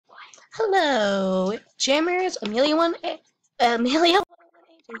Hello, Jammers, Amelia118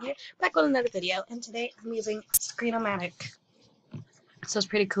 here, back with another video, and today I'm using Screenomatic. So it's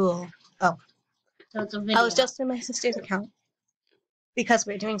pretty cool. Oh, So it's a video. I was just in my sister's account, because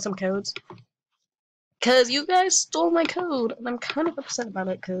we're doing some codes. Because you guys stole my code, and I'm kind of upset about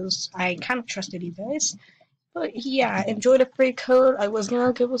it, because I kind of trusted you guys. But yeah, enjoyed a free code. I was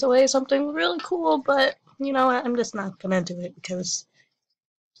gonna give away something really cool, but you know what, I'm just not gonna do it, because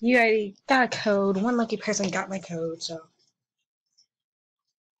you already got a code. One lucky person got my code, so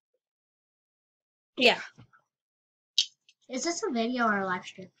yeah. Is this a video or a live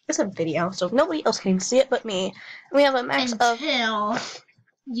stream? It's a video, so nobody else can see it but me. We have a max Until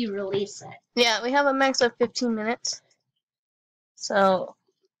you release it. Yeah, we have a max of 15 minutes. So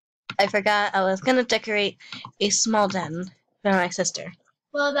I forgot I was gonna decorate a small den for my sister.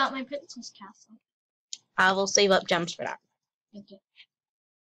 What about my princess castle? I will save up gems for that. Thank you.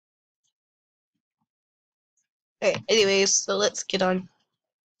 Okay, anyways, so let's get on.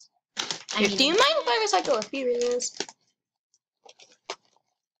 Do you mind if I recycle a few of those?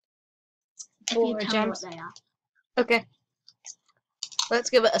 If you tell me what they are. Okay. Let's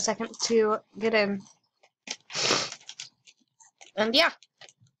give it a second to get in. And yeah.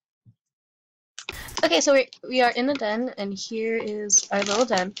 Okay, so we are in the den, and here is our little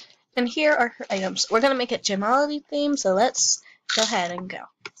den. And here are her items. We're gonna make it Jamaliday theme, so let's go ahead and go.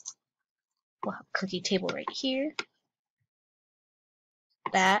 We'll have a cookie table right here.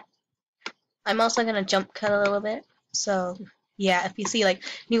 That. I'm also gonna jump cut a little bit. So yeah, if you see like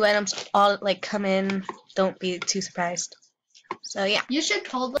new items all like come in, don't be too surprised. So yeah. You should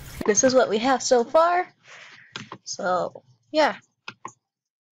totally. This is what we have so far. So yeah.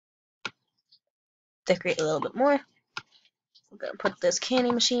 Decorate a little bit more. We're gonna put this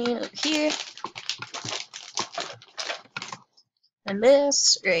candy machine over here. And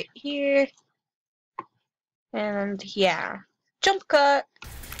this right here. And yeah. Jump cut.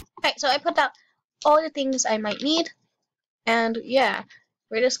 Alright, so I put out all the things I might need. And yeah,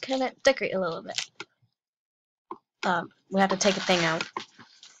 we're just gonna decorate a little bit. We have to take a thing out.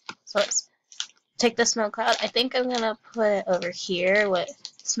 So let's take the snow cloud. I think I'm gonna put it over here with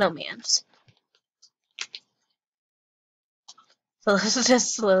snowmans. So let's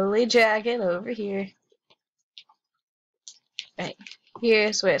just slowly drag it over here. Right,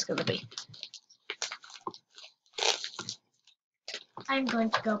 here's where it's gonna be. I'm going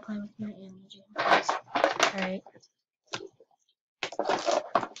to go play with my energy. Alright.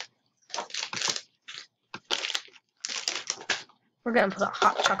 We're gonna put a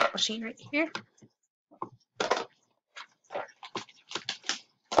hot chocolate machine right here.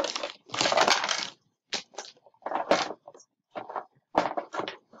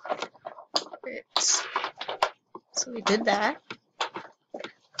 So we did that.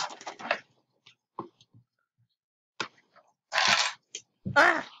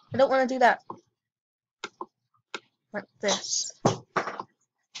 Ah! I don't want to do that. Like this.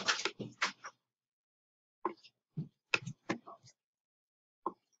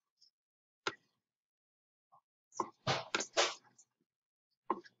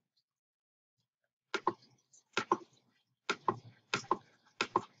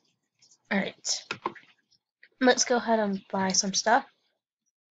 Alright. Let's go ahead and buy some stuff.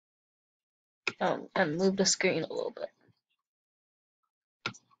 And move the screen a little bit.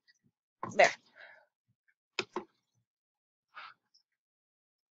 There.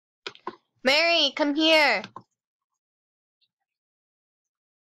 Mary, come here.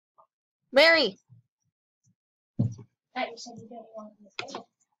 Mary. You said you didn't want to.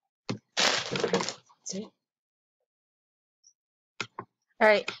 See?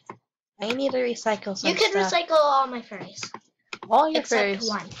 Alright. I need to recycle some You can stuff. recycle all my furries. All your except furries.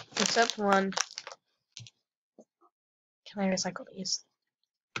 one. Except one. Can I recycle these?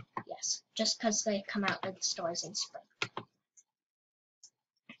 Yes, just because they come out of the stores in spring.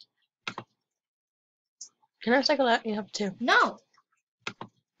 Can I recycle that? You have two. No.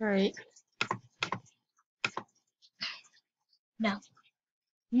 Alright. No.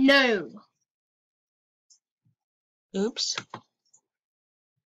 No. Oops.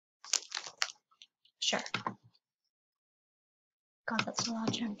 Sure. God, that's a lot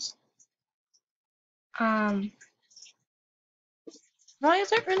of gems. Why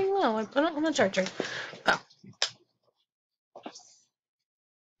is it running low? I put it on the charger. Oh.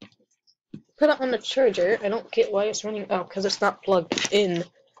 Put it on the charger. I don't get why it's running. Oh, because it's not plugged in.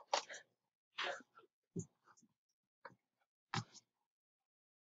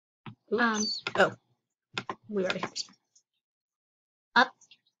 Oops. Oh. We already have some. Up.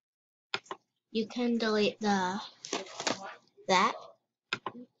 You can delete that.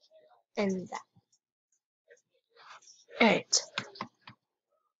 And that. Alright.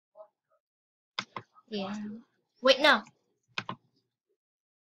 Yeah. Wait, no.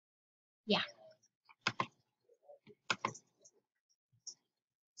 Yeah.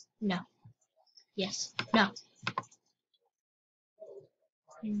 No. Yes. No.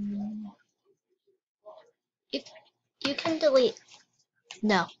 If you can delete.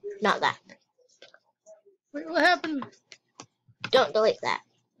 No, not that. Wait, what happened? Don't delete that.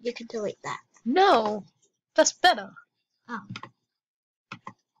 You can delete that. No! That's better. Oh.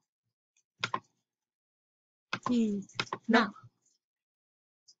 No.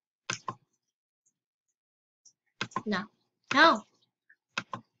 No. No.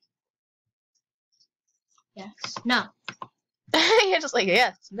 Yes. No. You're just like,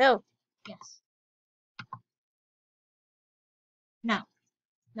 yes, no. Yes. No.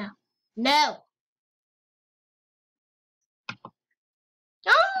 No. No.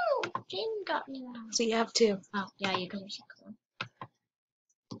 No! Jane got me out. So you have two. Oh, yeah, you can recycle one.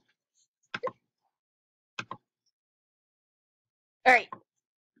 Alright.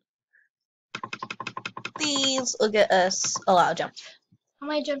 These will get us a lot of jumps. How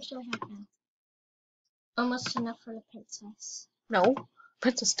many jumps do I have now? Almost enough for the princess. No.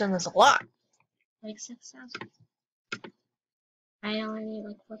 Princess done this a lot. Like 6,000. I only need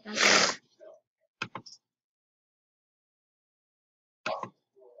like 4,000.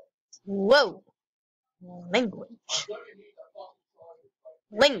 Whoa. Language.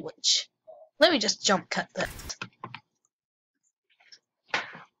 Language. Let me just jump cut that.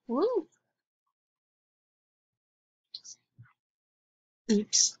 Woo.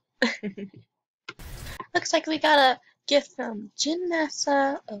 Oops. Looks like we got a gift from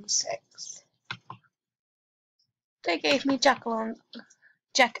Janessa06. They gave me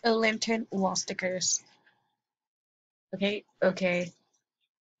Jack-o'-lantern wall stickers. Okay.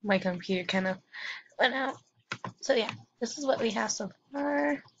 My computer kind of went out. So yeah, this is what we have so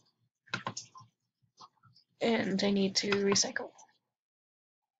far. And I need to recycle.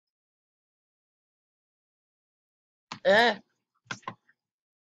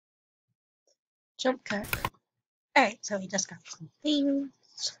 Jump cut. Alright, so we just got some things.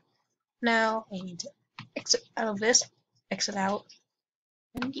 Now I need to exit out of this. Exit out.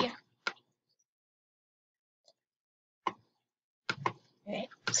 And yeah. Alright.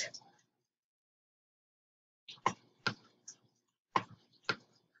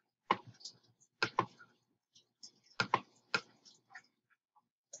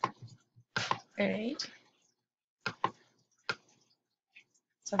 Alright.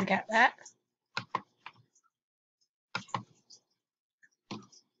 So we got that.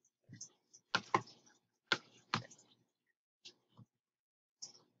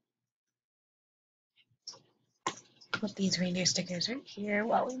 Put these reindeer stickers right here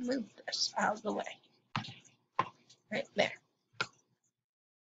while we move this out of the way. Right there.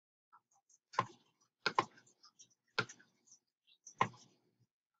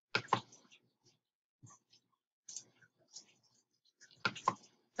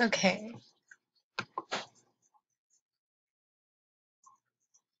 Okay.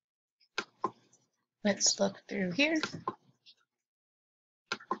 Let's look through here.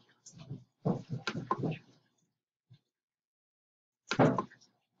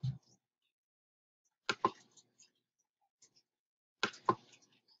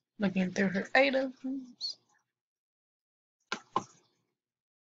 Looking through her items.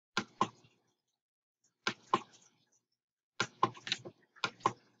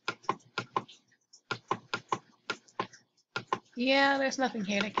 Yeah, there's nothing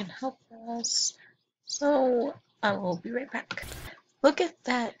here that can help us. So I will be right back. Look at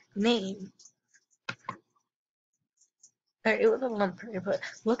that name. Alright, it was a lumper, but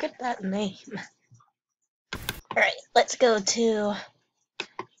look at that name. Alright, let's go to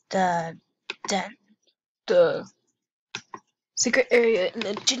the den. The secret area in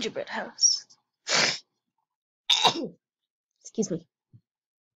the gingerbread house. Excuse me.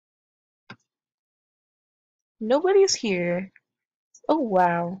 Nobody's here. Oh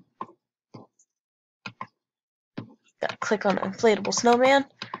wow. Gotta click on the inflatable snowman.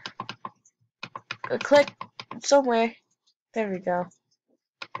 Click somewhere. There we go.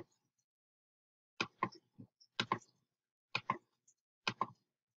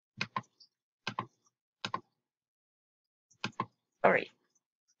 Alright.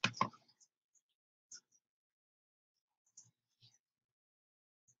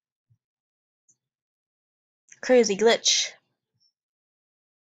 Crazy glitch.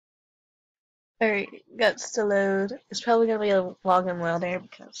 Alright, got to load. It's probably gonna be a login while there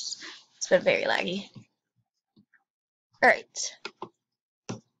because it's been very laggy. Alright.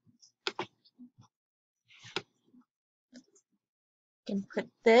 can put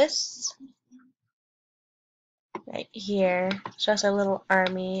this right here. It's just a little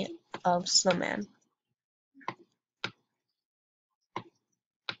army of snowman.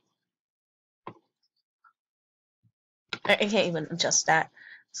 I can't even adjust that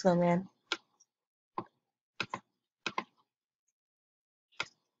snowman.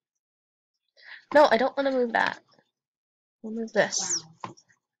 No, I don't want to move that. We'll move this.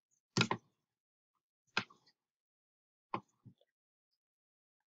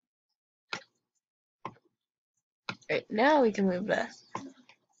 Alright, now we can move this.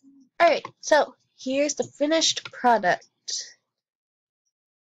 Alright, so here's the finished product.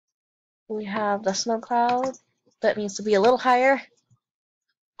 We have the snow cloud. That needs to be a little higher.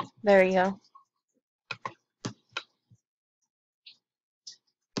 There you go.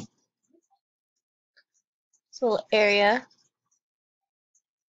 This little area.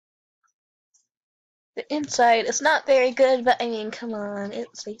 The inside is not very good, but I mean, come on,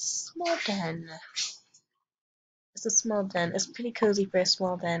 it's a small den. It's a small den. It's pretty cozy for a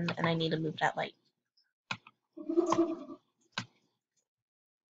small den, and I need to move that light.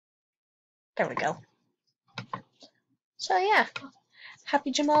 There we go. So yeah,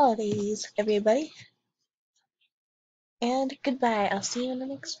 happy Jamalidays, everybody. And goodbye. I'll see you in the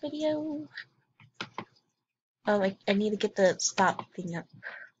next video. Oh, I need to get the stop thing up.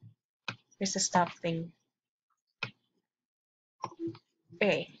 There's the stop thing.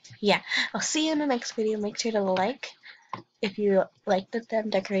 Alright, yeah. I'll see you in the next video. Make sure to like if you liked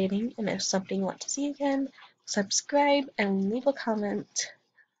them decorating, and if something you want to see again, subscribe and leave a comment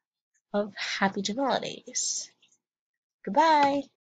of happy Jamalidays. Goodbye!